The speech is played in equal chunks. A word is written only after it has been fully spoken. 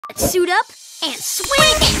Suit up and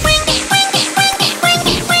swing!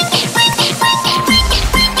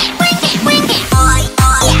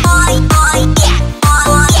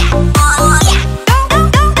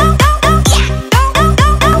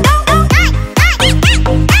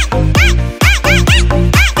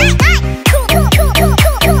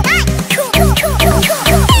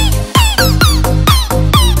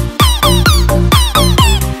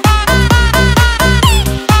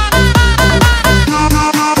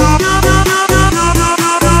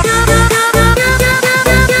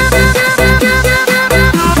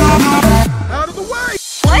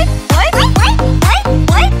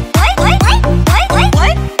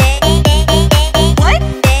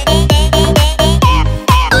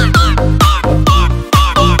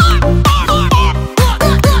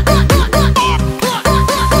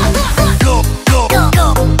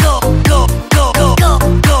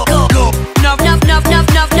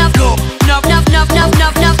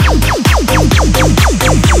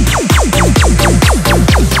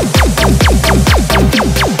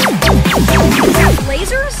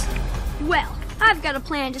 Well, I've got a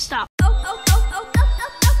plan to stop.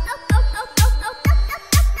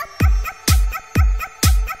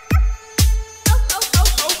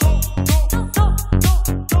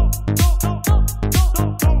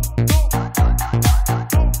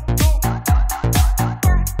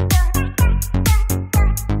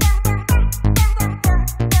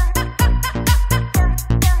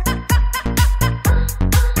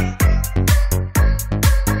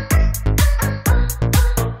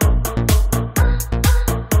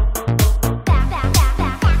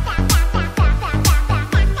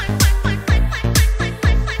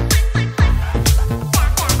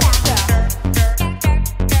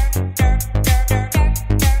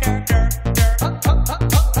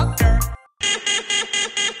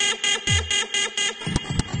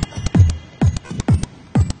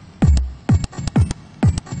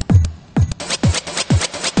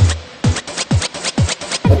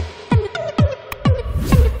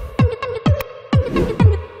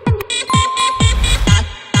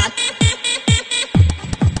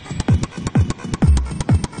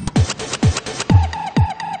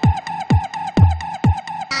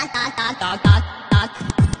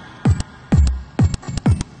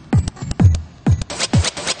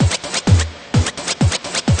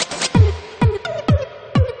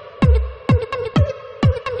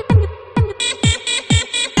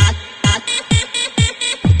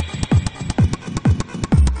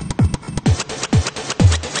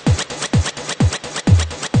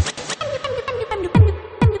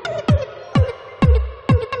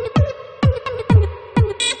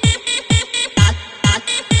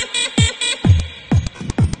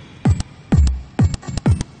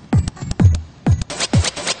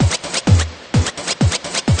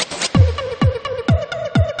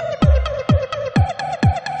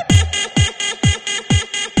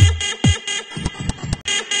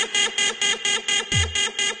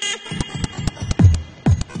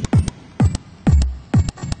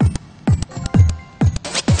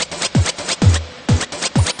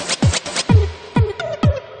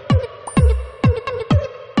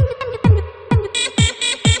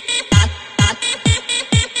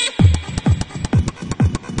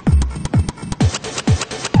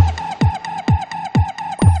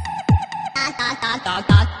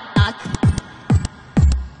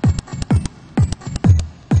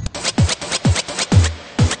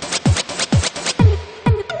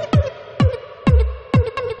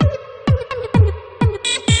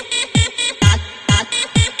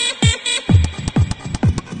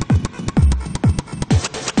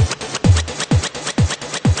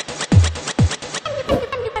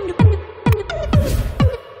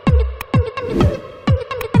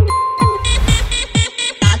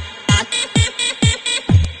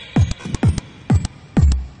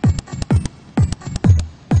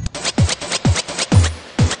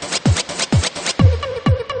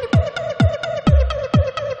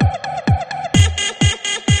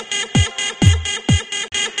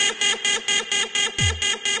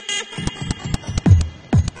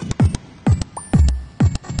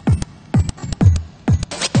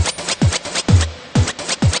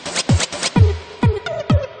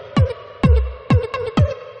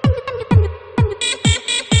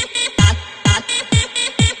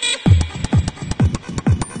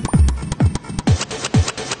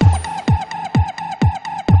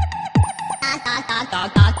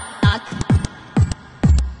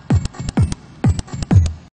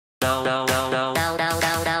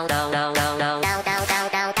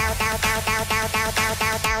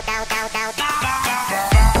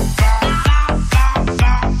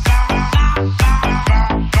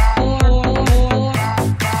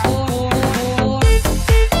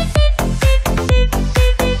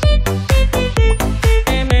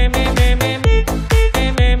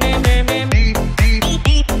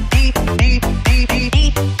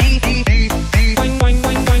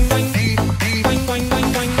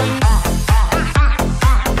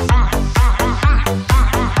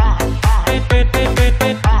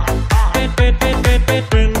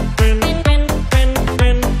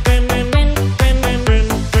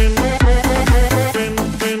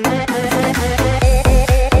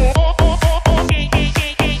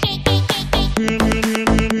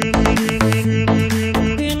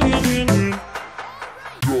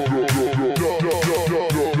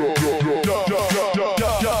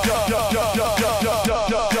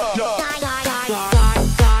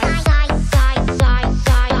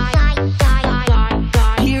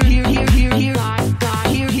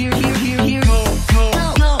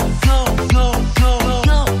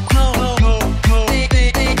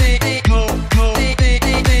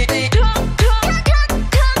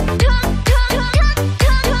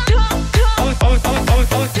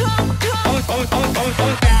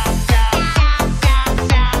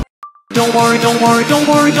 Don't worry, don't worry, don't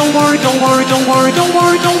worry, don't worry, don't worry, don't worry, don't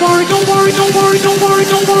worry, don't worry, don't worry, don't worry, don't worry,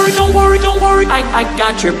 don't worry, don't worry, don't worry. I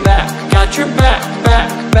got your back, got your back,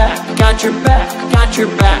 back, got your back, got your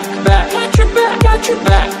back, got your back, got your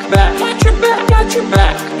back, got your back, got your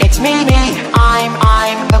back. It's me, I'm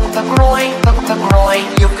the groin, the groin.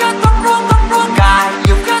 You got the wrong guy.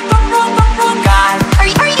 You got the wrong guy. Are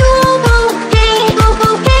you okay?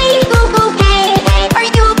 Okay, okay. Are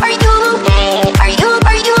you okay? Are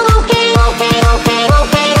you okay? Okay, okay,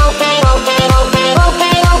 okay, okay, okay, okay, okay, okay,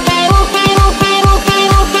 okay,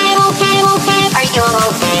 okay. Are you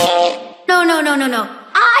okay? No.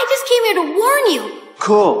 I just came here to warn you.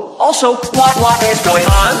 Cool. Also, what is going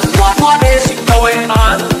on? What is going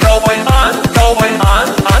on? Going on? Going on?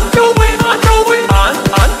 Going on? Going on?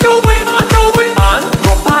 Going on? Going on?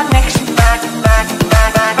 Robotnik's back. Robotnik's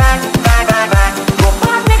back.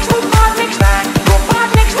 Robotnik's back.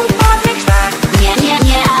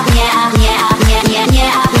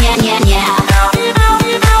 Yeah.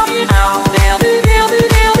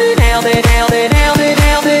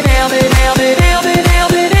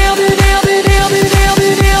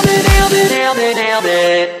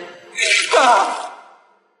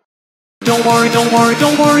 Don't worry, don't worry,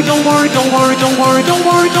 don't worry, don't worry, don't worry, don't worry, don't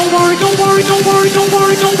worry, don't worry, don't worry, don't worry, don't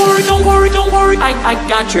worry, don't worry, don't worry, don't worry. I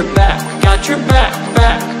got your back, got your back,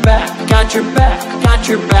 got your back, got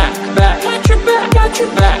your back, got your back, got your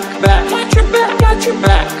back, got your back, got your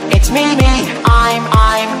back. It's me, I'm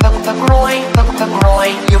the groin, the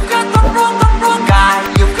groin. You got the wrong